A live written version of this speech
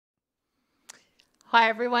Hi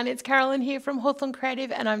everyone, it's Carolyn here from Hawthorn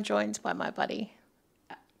Creative and I'm joined by my buddy,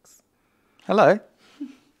 Alex. Hello.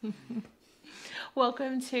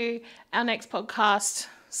 Welcome to our next podcast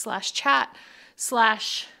 /chat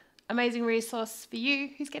 / amazing resource for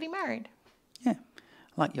you who's getting married. Yeah,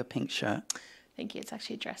 I like your pink shirt. Thank you, it's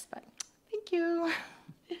actually a dress, but thank you.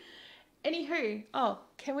 Anywho,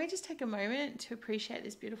 can we just take a moment to appreciate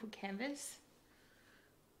this beautiful canvas?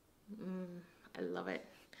 I love it.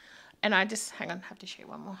 And hang on, I have to show you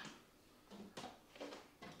one more.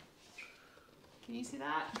 Can you see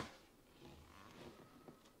that?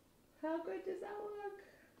 How good does that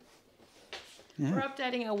look? Yeah. We're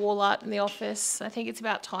updating our wall art in the office. I think it's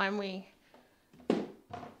about time we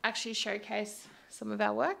actually showcase some of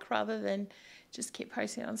our work rather than just keep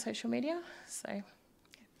posting it on social media. So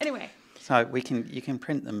anyway. So you can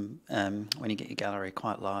print them when you get your gallery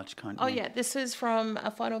quite large, can't you? Oh yeah, this is from a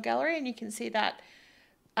final gallery and you can see that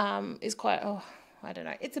is quite, I don't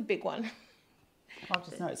know, it's a big one. I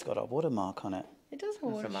just know it's got a watermark on it. It does have a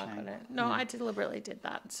watermark on it. No, yeah. I deliberately did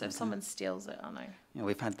that. So if someone steals it, I know. Yeah,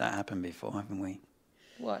 we've had that happen before, haven't we?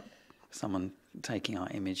 What? Someone taking our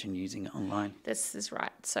image and using it online. This is right.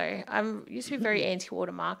 So I used to be very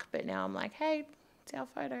anti-watermark, but now I'm like, hey, it's our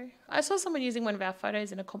photo. I saw someone using one of our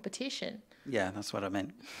photos in a competition. Yeah, that's what I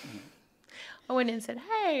meant. I went in and said,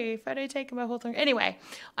 hey, photo taken by Hawthorn. Anyway,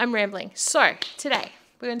 I'm rambling. So today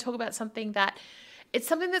we're going to talk about something it's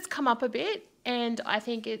something that's come up a bit. And I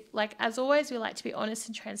think as always, we like to be honest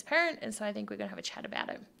and transparent. And so I think we're going to have a chat about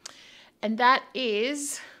it. And that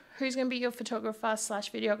is who's going to be your photographer /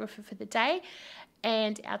 videographer for the day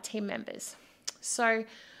and our team members. So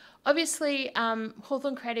obviously,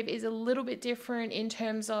 Hawthorn Creative is a little bit different in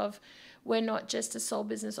terms of we're not just a sole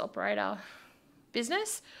business operator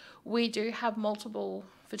business. We do have multiple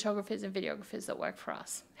photographers and videographers that work for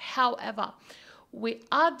us. However, we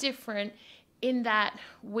are different in that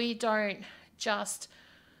we don't just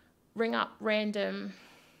ring up random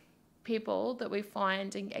people that we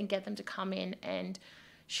find and get them to come in and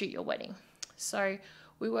shoot your wedding. So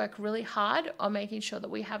we work really hard on making sure that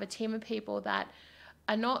we have a team of people that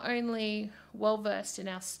are not only well-versed in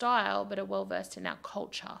our style, but are well-versed in our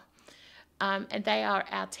culture. And they are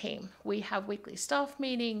our team. We have weekly staff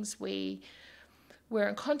meetings. We're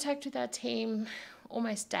in contact with our team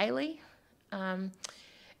almost daily.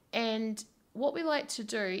 And what we like to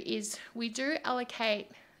do is we do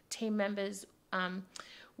allocate team members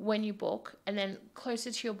when you book, and then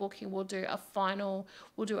closer to your booking, we'll do a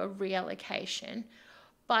reallocation.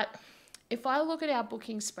 But if I look at our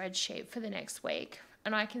booking spreadsheet for the next week,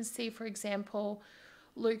 and I can see, for example,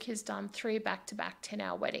 Luke has done 3 back-to-back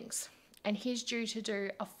 10-hour weddings, and he's due to do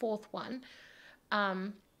a 4th one,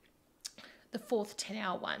 the 4th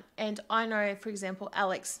 10-hour one. And I know, for example,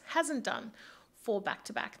 Alex hasn't done 4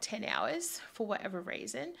 back-to-back 10 hours for whatever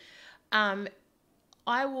reason.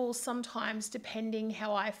 I will sometimes, depending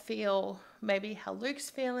how I feel, maybe how Luke's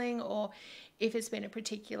feeling, or if it's been a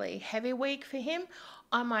particularly heavy week for him,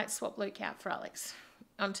 I might swap Luke out for Alex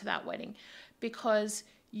onto that wedding, because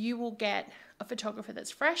you will get a photographer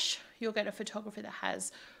that's fresh. You'll get a photographer that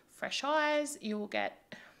has fresh eyes. It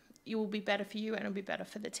will be better for you and it'll be better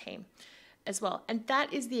for the team as well. And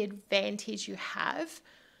that is the advantage you have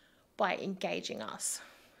by engaging us.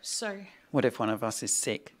 So what if one of us is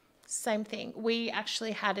sick? Same thing. We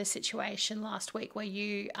actually had a situation last week where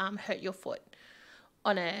you hurt your foot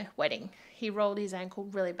on a wedding. He rolled his ankle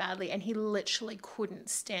really badly and he literally couldn't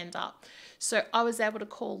stand up. So I was able to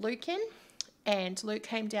call Luke in, and Luke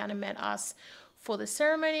came down and met us for the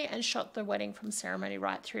ceremony and shot the wedding from ceremony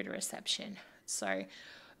right through to reception. So,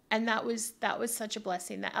 and that was such a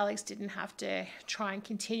blessing that Alex didn't have to try and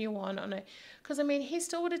continue on it. Because, I mean, he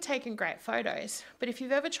still would have taken great photos. But if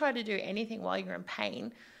you've ever tried to do anything while you're in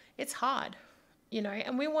pain, it's hard,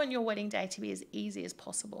 and we want your wedding day to be as easy as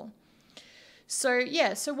possible. So,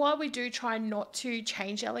 yeah, so while we do try not to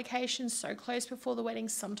change allocations so close before the wedding,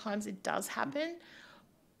 sometimes it does happen,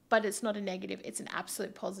 but it's not a negative. It's an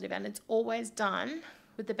absolute positive, and it's always done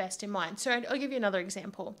with the best in mind. So I'll give you another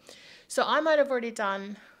example. So I might have already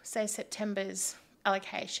done, say, September's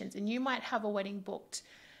allocations, and you might have a wedding booked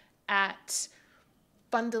at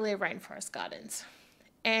Bundalia Rainforest Gardens,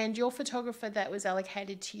 and your photographer that was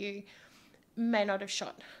allocated to you may not have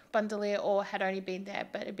shot Bundalia or had only been there,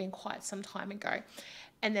 but it had been quite some time ago.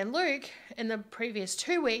 And then Luke, in the previous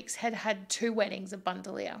 2 weeks, had 2 weddings at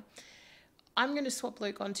Bundalia. I'm going to swap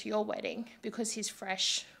Luke onto your wedding because he's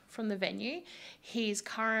fresh from the venue. He's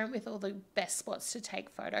current with all the best spots to take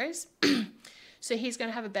photos. So he's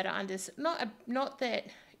going to have a better not that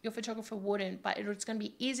your photographer wouldn't, but it's going to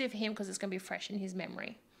be easier for him because it's going to be fresh in his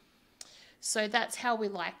memory. So that's how we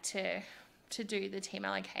like to to do the team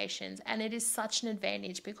allocations, and it is such an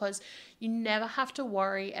advantage because you never have to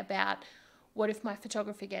worry about what if my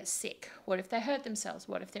photographer gets sick? What if they hurt themselves?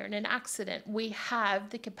 What if they're in an accident? We have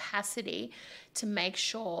the capacity to make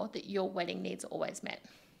sure that your wedding needs are always met.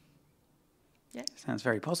 Yeah. Sounds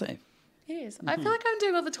very positive. It is. I feel like I'm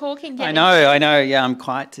doing all the talking. I know. Yeah, I'm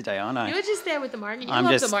quiet today, aren't I? You were just there with the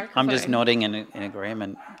microphone. I'm just nodding in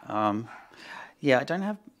agreement. Yeah, I don't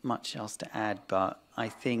have much else to add, but I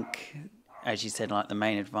think, as you said, like the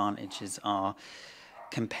main advantages are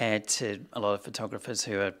compared to a lot of photographers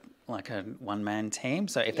who are like a one-man team.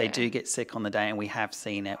 So if they do get sick on the day, and we have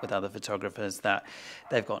seen it with other photographers that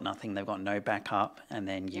they've got nothing, they've got no backup, and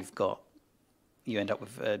then you end up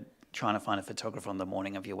with trying to find a photographer on the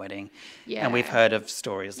morning of your wedding. Yeah. And we've heard of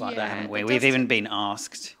stories like that, haven't we? We've even been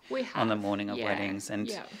asked on the morning of weddings. And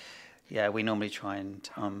we normally try and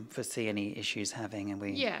foresee any issues having, and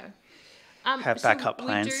we have backup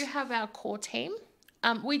plans. We do have our core team.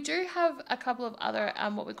 We do have a couple of other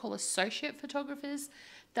what we call associate photographers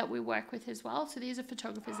that we work with as well. So these are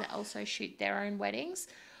photographers that also shoot their own weddings,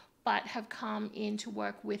 but have come in to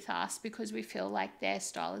work with us because we feel like their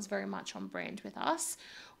style is very much on brand with us.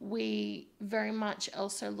 We very much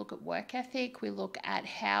also look at work ethic. We look at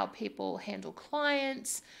how people handle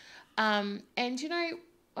clients. And,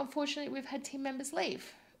 unfortunately, we've had team members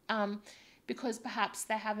leave because perhaps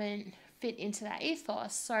they haven't fit into that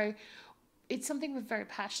ethos. So it's something we're very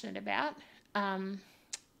passionate about.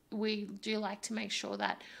 We do like to make sure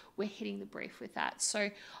that we're hitting the brief with that. So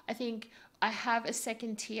I think I have a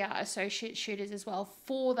second tier associate shooters as well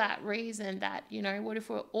for that reason that, what if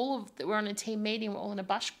we're on a team meeting, we're all in a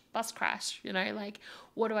bus crash,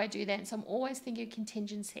 what do I do then? So I'm always thinking of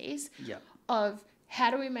contingencies of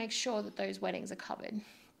how do we make sure that those weddings are covered.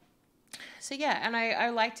 So and I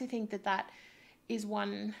like to think that is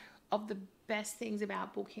one of the best things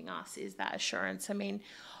about booking us is that assurance. I mean,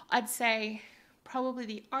 I'd say probably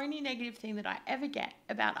the only negative thing that I ever get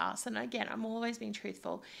about us, and again, I'm always being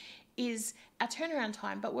truthful, is our turnaround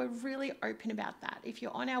time, but we're really open about that. If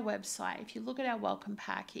you're on our website, if you look at our welcome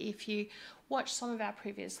pack, if you watch some of our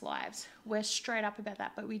previous lives, we're straight up about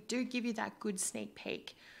that, but we do give you that good sneak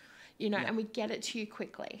peek, and we get it to you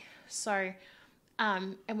quickly. So,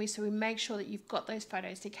 we make sure that you've got those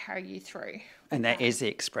photos to carry you through. And that is the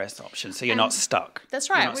express option, so you're not stuck. That's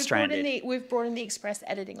right. We've brought in the express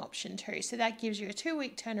editing option too. So that gives you a 2 to 3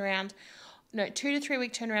 week turnaround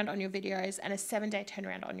on your videos and a 7-day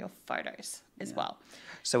turnaround on your photos as well.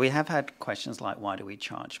 So we have had questions like, why do we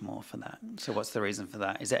charge more for that? So what's the reason for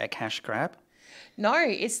that? Is it a cash grab? No,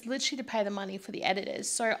 it's literally to pay the money for the editors.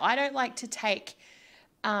 So I don't like to take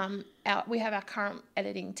we have our current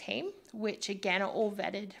editing team, which again are all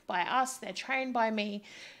vetted by us. They're trained by me.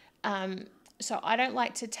 So I don't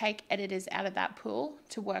like to take editors out of that pool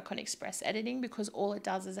to work on express editing because all it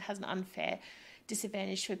does is it has an unfair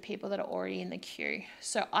disadvantage for people that are already in the queue.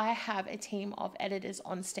 So I have a team of editors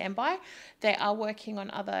on standby. They are working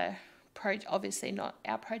on other obviously not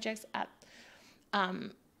our projects at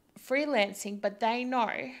freelancing, but they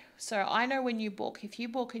know. So I know when you book, if you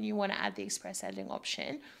book and you want to add the express editing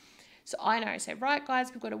option, so I know, say, right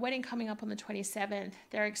guys, we've got a wedding coming up on the 27th,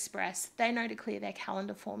 they're express, they know to clear their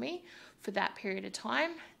calendar for me for that period of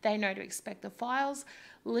time. They know to expect the files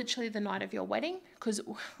literally the night of your wedding, because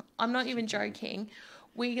I'm not even joking.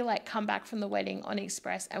 We come back from the wedding on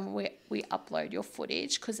express and we upload your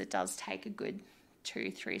footage because it does take a good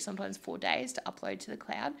 2, 3, sometimes 4 days to upload to the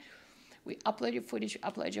cloud. We upload your footage, we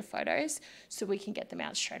upload your photos so we can get them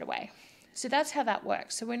out straight away. So that's how that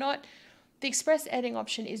works. So the express editing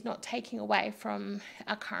option is not taking away from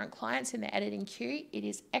our current clients in the editing queue. It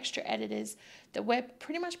is extra editors that we're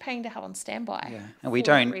pretty much paying to have on standby. Yeah, and we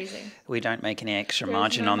don't make any extra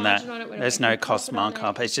margin on that. There's no cost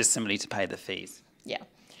markup. It's just simply to pay the fees. Yeah.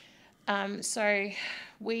 So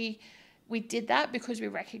we did that because we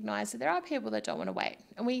recognise that there are people that don't want to wait,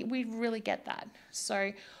 and we really get that.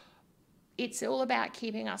 So it's all about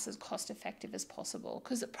keeping us as cost effective as possible,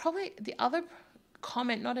 because probably the other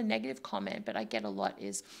comment, not a negative comment, but I get a lot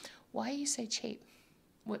is, why are you so cheap?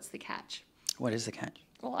 What's the catch? What is the catch?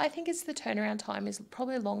 Well, I think it's the turnaround time is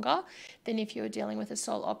probably longer than if you were dealing with a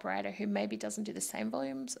sole operator who maybe doesn't do the same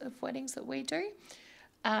volumes of weddings that we do.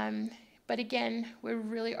 But again, we're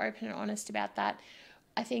really open and honest about that.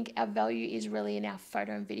 I think our value is really in our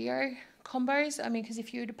photo and video combos. I mean, because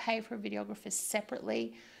if you were to pay for a videographer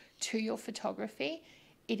separately to your photography,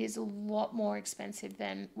 it is a lot more expensive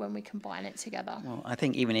than when we combine it together. Well, I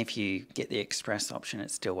think even if you get the express option,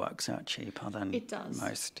 it still works out cheaper than it does.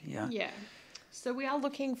 Most. Yeah. So we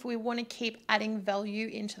want to keep adding value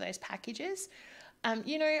into those packages.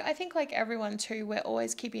 You know, I think like everyone too, we're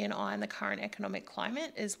always keeping an eye on the current economic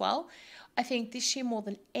climate as well. I think this year more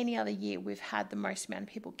than any other year, we've had the most amount of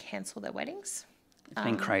people cancel their weddings. It's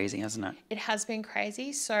been crazy, hasn't it? It has been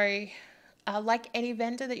crazy. So like any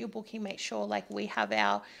vendor that you're booking, make sure like we have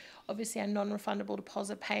obviously our non-refundable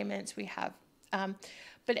deposit payments. We have,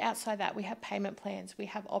 but outside that, we have payment plans. We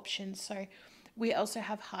have options. So we also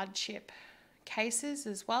have hardship cases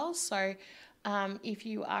as well. So if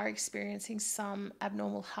you are experiencing some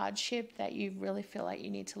abnormal hardship that you really feel like you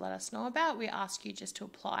need to let us know about, we ask you just to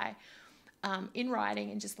apply in writing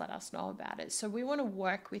and just let us know about it. So we want to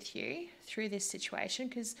work with you through this situation,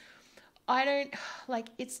 because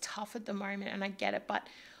it's tough at the moment and I get it, but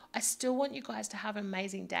I still want you guys to have an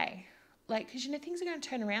amazing day. Like, because, you know, things are going to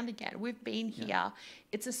turn around again. We've been here. Yeah.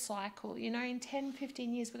 It's a cycle. You know, in 10,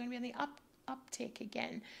 15 years, we're going to be on the uptick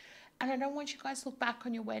again. And I don't want you guys to look back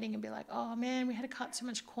on your wedding and be like, oh, man, we had to cut so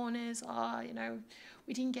much corners. Oh, you know,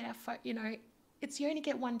 we didn't get you know, you only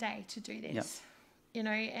get one day to do this. Yep. You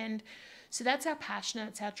know, and so that's our passion.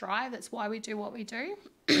 It's our drive. That's why we do what we do.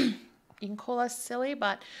 You can call us silly,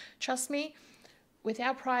 but trust me, with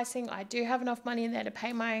our pricing, I do have enough money in there to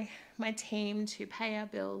pay my team, to pay our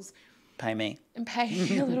bills. Pay me. And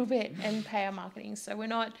pay a little bit and pay our marketing. So we're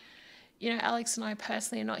not, you know, Alex and I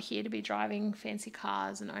personally are not here to be driving fancy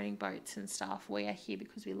cars and owning boats and stuff. We are here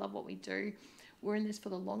because we love what we do. We're in this for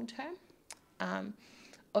the long term.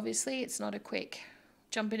 Obviously, it's not a quick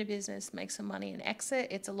jump into business, make some money and exit.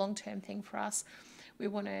 It's a long-term thing for us. We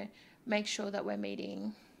want to make sure that we're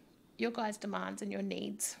meeting your guys' demands and your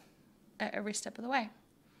needs at every step of the way.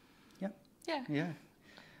 Yep. Yeah. Yeah.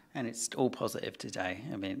 And it's all positive today.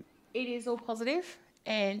 I mean, it is all positive,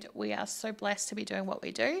 and we are so blessed to be doing what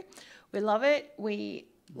we do. We love it. We,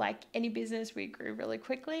 like any business, we grew really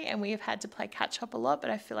quickly and we have had to play catch up a lot, but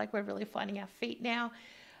I feel like we're really finding our feet now.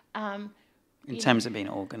 In terms of being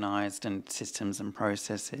organised and systems and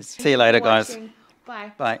processes. See you later, guys.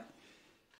 Bye. Bye.